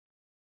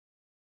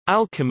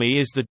Alchemy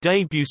is the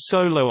debut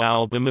solo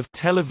album of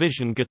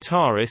television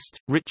guitarist,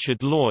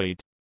 Richard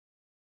Lloyd.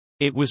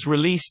 It was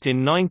released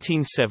in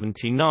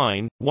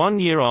 1979, 1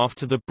 year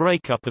after the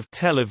breakup of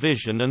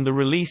television and the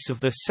release of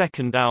their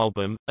second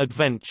album,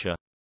 Adventure.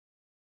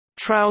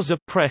 Trouser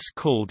Press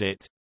called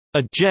it,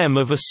 "a gem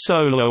of a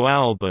solo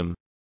album."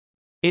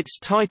 Its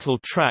title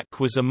track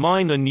was a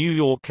minor New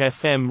York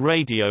FM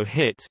radio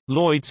hit.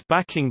 Lloyd's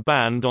backing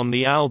band on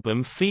the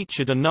album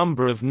featured a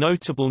number of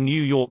notable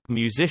New York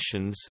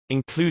musicians,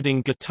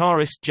 including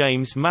guitarist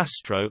James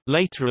Mastro,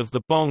 later of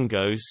the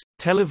Bongos,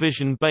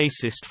 television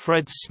bassist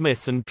Fred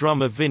Smith, and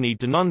drummer Vinnie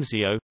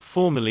D'Annunzio,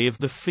 formerly of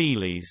the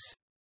Feelies.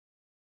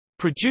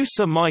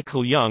 Producer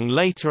Michael Young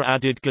later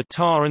added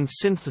guitar and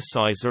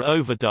synthesizer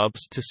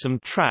overdubs to some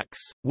tracks,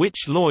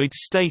 which Lloyd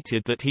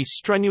stated that he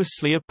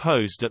strenuously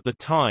opposed at the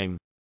time.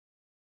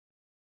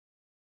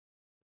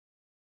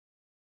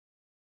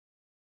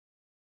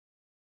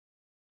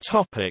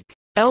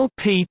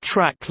 LP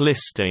track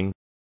listing.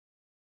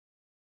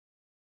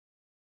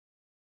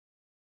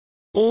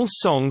 All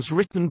songs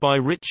written by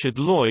Richard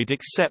Lloyd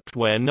except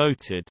where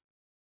noted.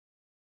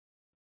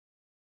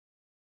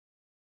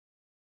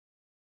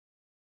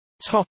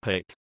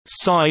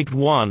 Side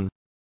 1.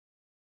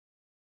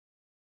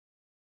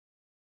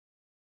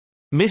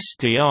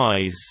 Misty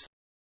Eyes,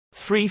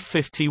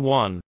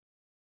 351.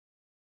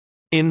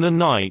 In the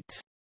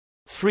Night,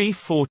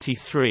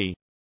 343.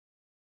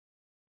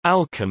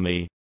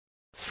 Alchemy,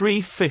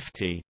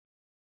 350.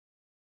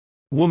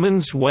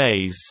 Woman's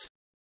Ways,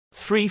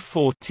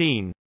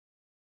 314.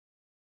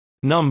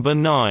 Number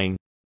 9,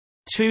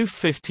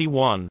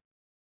 251.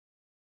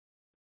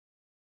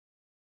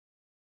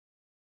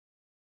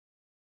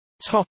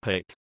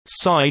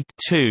 Side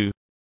 2.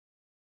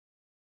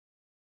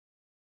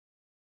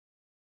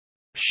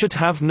 Should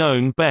Have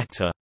Known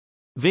Better.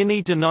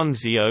 Vinnie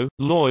D'Annunzio,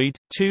 Lloyd,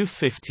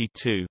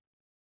 252.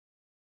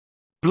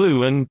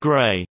 Blue and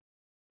Grey,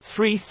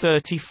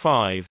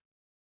 335.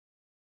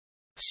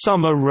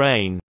 Summer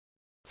Rain,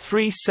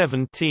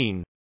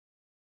 317.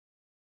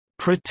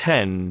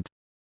 Pretend.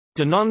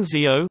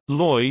 D'Annunzio,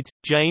 Lloyd,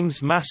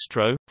 James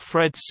Mastro,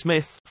 Fred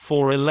Smith,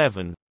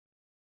 411.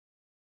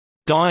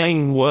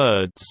 Dying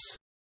Words,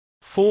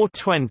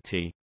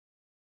 420.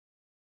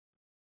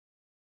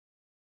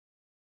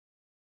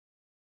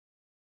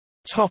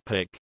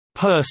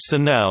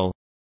 Personnel.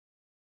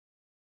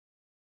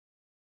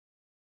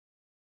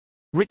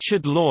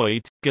 Richard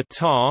Lloyd,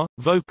 guitar,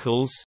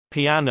 vocals,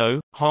 piano,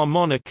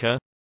 harmonica.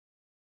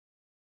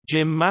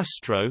 Jim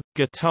Mastro,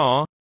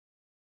 guitar.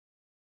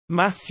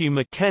 Matthew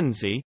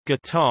Mackenzie,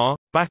 guitar,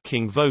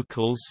 backing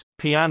vocals,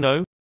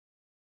 piano.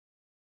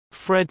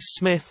 Fred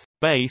Smith,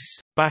 bass,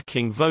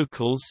 backing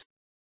vocals.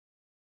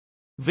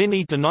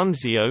 Vinnie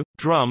D'Annunzio,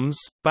 drums,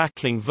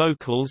 backing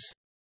vocals.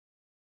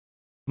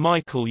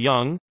 Michael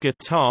Young,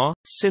 guitar,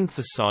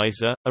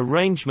 synthesizer,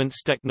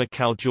 arrangements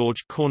technical.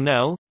 George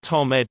Cornell,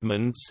 Tom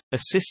Edmonds,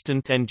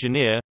 assistant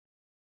engineer.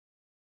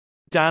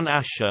 Dan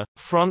Asher,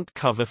 front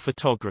cover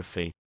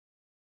photography.